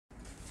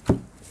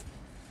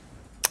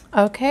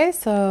Okay,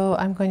 so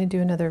I'm going to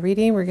do another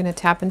reading. We're going to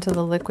tap into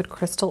the liquid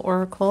crystal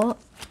oracle.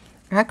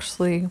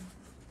 Actually,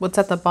 what's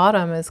at the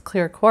bottom is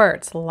clear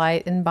quartz,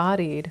 light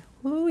embodied.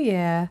 Ooh,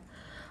 yeah.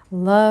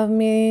 Love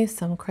me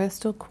some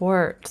crystal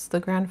quartz, the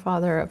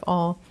grandfather of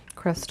all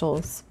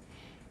crystals.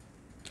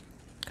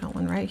 Got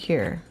one right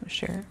here. I'll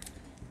share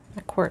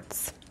my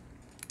quartz.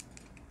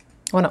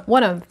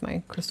 One of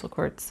my crystal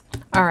quartz.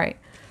 All right,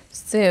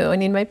 so I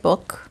need my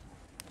book.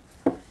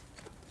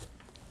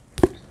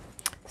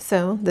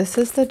 So this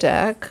is the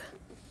deck.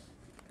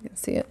 You can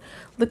see it.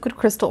 Liquid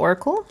Crystal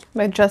Oracle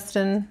by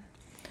Justin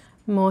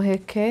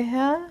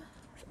Mohekeha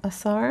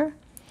Asar.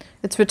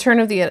 It's Return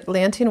of the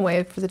Atlantean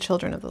Wave for the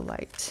Children of the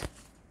Light.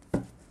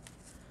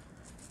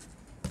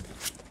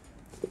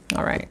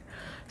 All right.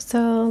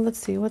 So let's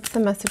see. What's the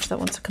message that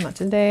wants to come out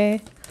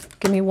today?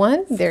 Give me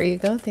one. There you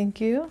go.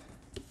 Thank you.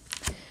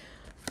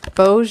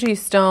 Boji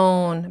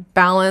stone.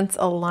 Balance,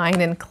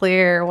 align, and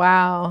clear.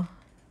 Wow.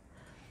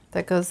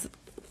 That goes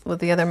with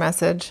the other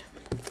message.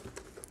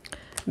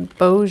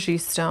 Boji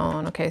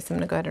stone. Okay, so I'm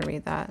going to go ahead and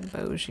read that.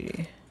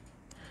 Boji.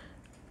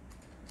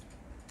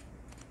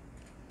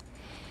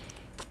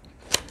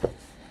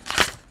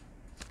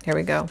 Here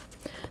we go.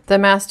 The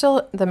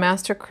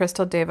master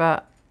crystal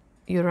deva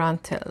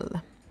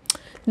Urantil.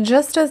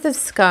 Just as the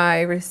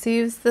sky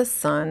receives the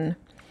sun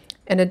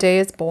and a day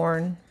is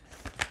born.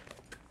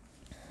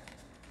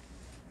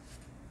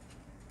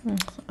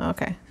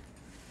 Okay.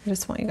 I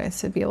just want you guys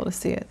to be able to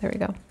see it. There we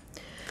go.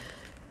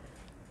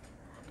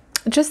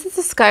 Just as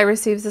the sky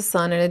receives the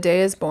sun and a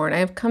day is born, I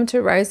have come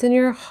to rise in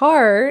your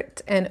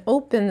heart and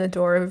open the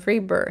door of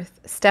rebirth.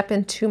 Step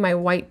into my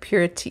white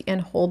purity and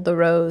hold the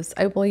rose.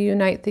 I will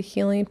unite the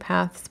healing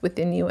paths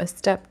within you, a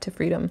step to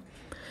freedom.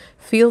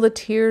 Feel the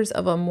tears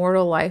of a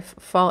mortal life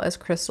fall as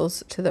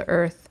crystals to the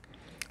earth.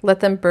 Let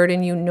them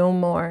burden you no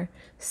more.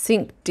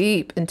 Sink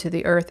deep into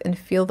the earth and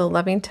feel the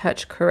loving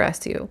touch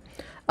caress you.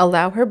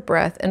 Allow her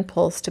breath and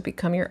pulse to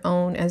become your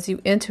own as you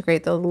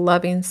integrate the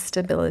loving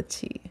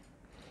stability.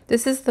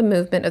 This is the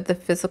movement of the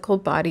physical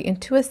body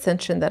into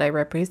ascension that I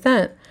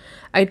represent.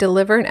 I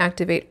deliver and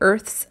activate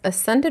Earth's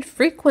ascended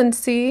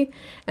frequency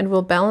and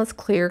will balance,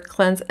 clear,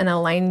 cleanse, and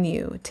align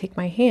you. Take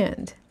my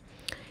hand.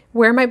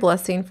 Wear my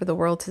blessing for the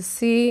world to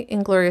see.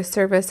 In glorious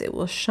service, it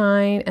will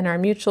shine, and our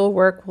mutual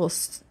work will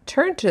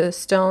turn to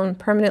stone,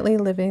 permanently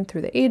living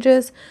through the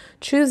ages.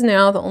 Choose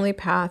now the only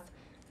path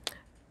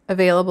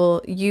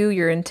available,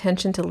 your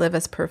intention to live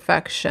as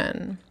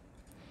perfection.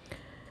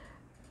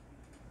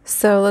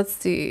 So let's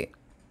see.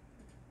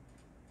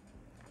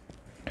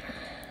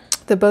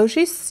 The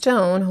Boji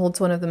stone holds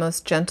one of the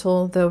most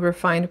gentle, though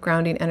refined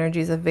grounding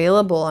energies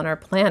available on our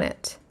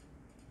planet.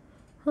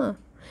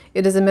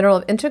 It is a mineral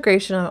of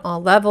integration on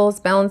all levels,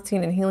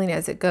 balancing and healing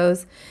as it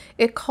goes.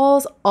 It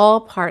calls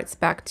all parts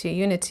back to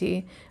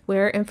unity.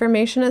 Where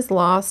information is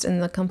lost in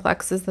the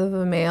complexities of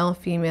a male,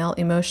 female,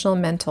 emotional,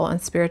 mental,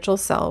 and spiritual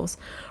selves,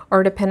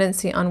 or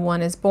dependency on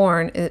one is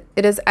born, it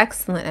is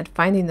excellent at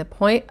finding the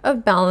point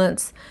of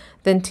balance,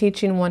 then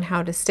teaching one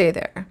how to stay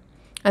there.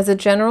 As a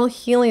general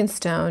healing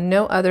stone,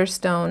 no other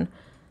stone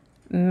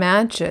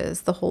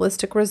matches the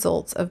holistic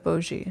results of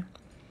Boji.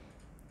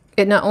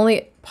 It not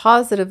only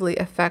positively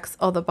affects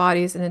all the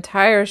body's and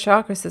entire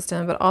chakra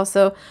system, but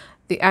also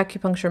the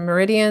acupuncture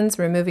meridians,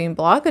 removing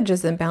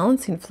blockages and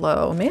balancing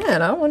flow.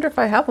 Man, I wonder if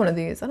I have one of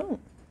these. I don't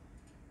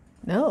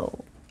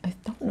know. I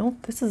don't know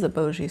if this is a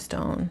Boji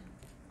stone.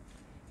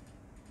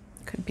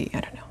 Could be.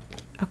 I don't know.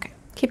 Okay,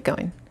 keep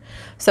going.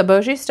 So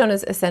Boji stone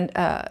is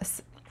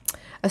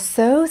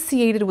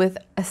associated with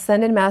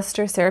Ascended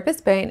Master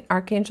Serapis Bey and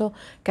Archangel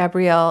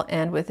Gabriel,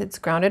 and with its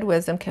grounded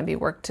wisdom can be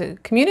worked to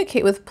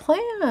communicate with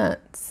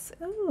plants,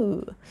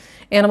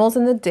 animals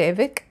in the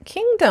Devic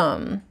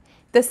kingdom.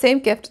 The same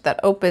gift that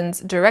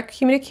opens direct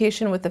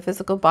communication with the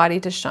physical body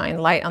to shine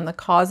light on the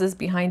causes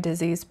behind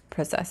disease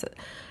processes.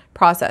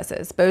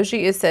 Boji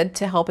is said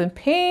to help in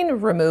pain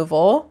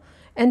removal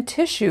and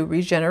tissue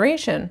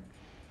regeneration.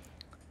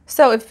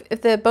 So if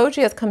the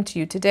Boji has come to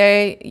you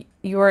today,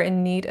 you are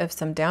in need of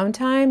some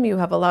downtime. You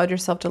have allowed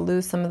yourself to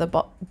lose some of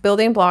the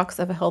building blocks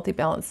of a healthy,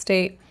 balanced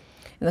state.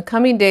 In the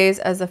coming days,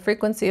 as the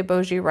frequency of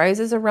Boji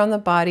rises around the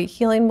body,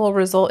 healing will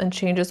result and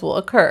changes will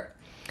occur.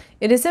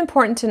 It is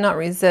important to not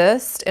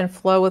resist and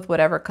flow with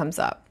whatever comes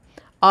up.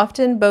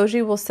 Often,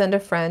 Boji will send a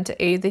friend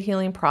to aid the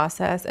healing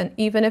process, and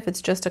even if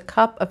it's just a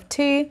cup of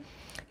tea,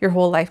 your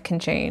whole life can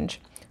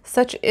change.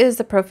 Such is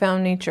the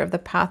profound nature of the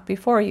path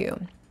before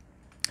you.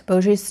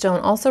 Boji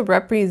stone also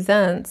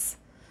represents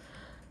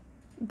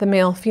the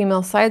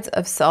male-female sides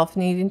of self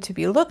needing to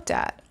be looked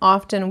at.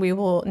 Often we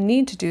will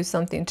need to do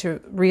something to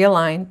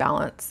realign,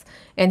 balance,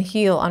 and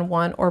heal on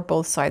one or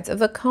both sides of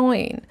the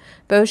coin.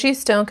 Boji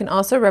stone can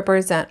also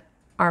represent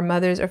our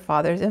mother's or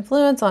father's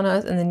influence on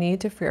us and the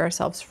need to free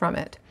ourselves from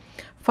it.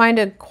 Find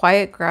a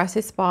quiet,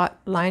 grassy spot,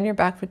 lie on your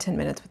back for 10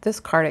 minutes with this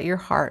card at your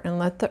heart, and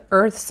let the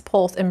earth's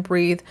pulse and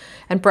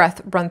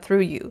breath run through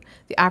you.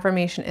 The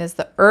affirmation is,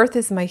 the earth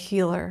is my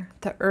healer.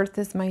 The earth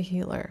is my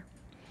healer.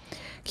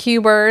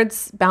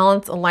 Keywords: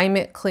 balance,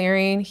 alignment,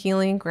 clearing,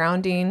 healing,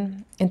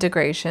 grounding,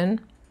 integration.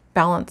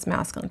 balance,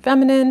 masculine,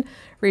 feminine,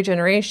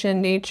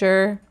 regeneration,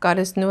 nature,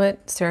 goddess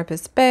Nuit,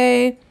 Serapis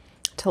Bay,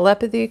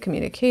 telepathy,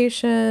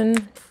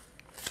 communication.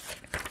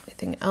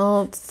 Anything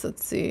else?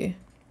 Let's see.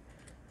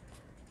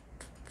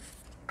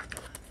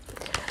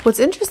 What's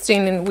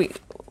interesting, and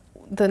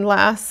the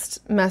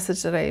last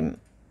message that I'm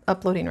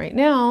uploading right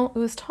now, it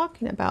was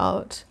talking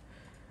about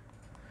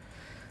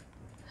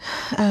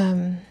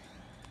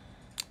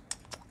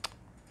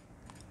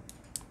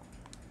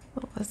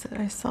what was it?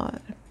 I saw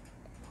it.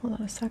 Hold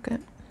on a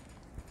second.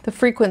 The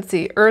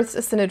frequency, Earth's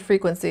ascended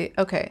frequency.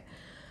 Okay.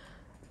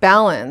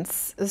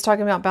 Balance. I was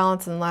talking about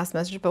balance in the last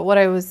message, but what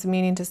I was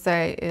meaning to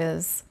say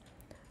is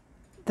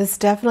this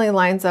definitely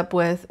lines up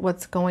with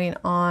what's going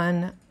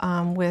on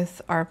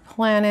with our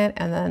planet.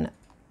 And then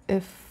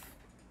if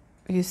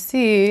you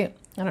see, I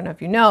don't know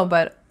if you know,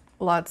 but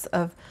lots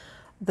of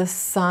the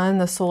sun,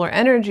 the solar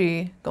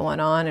energy going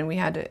on, and we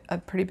had a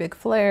pretty big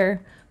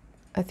flare,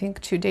 I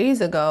think 2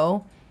 days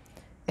ago.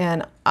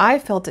 And I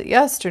felt it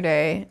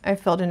yesterday. I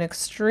felt an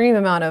extreme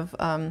amount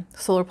of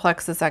solar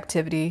plexus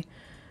activity,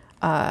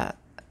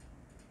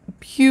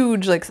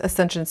 huge like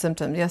ascension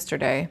symptoms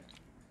yesterday.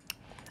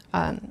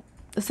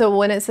 So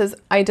when it says,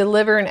 I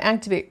deliver and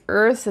activate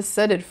Earth's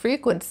ascended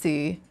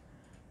frequency,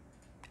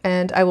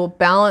 and I will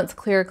balance,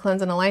 clear,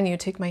 cleanse, and align you,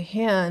 take my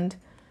hand.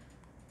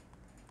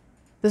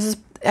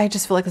 I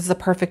just feel like this is a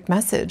perfect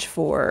message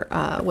for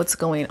what's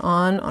going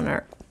on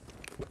our,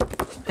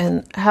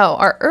 and how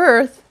our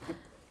Earth,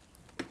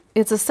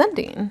 it's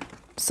ascending.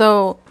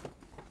 So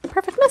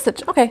perfect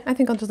message. Okay, I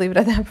think I'll just leave it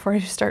at that before I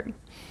start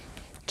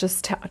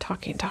just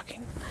talking.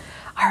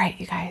 All right,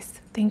 you guys,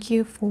 thank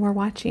you for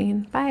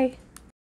watching. Bye.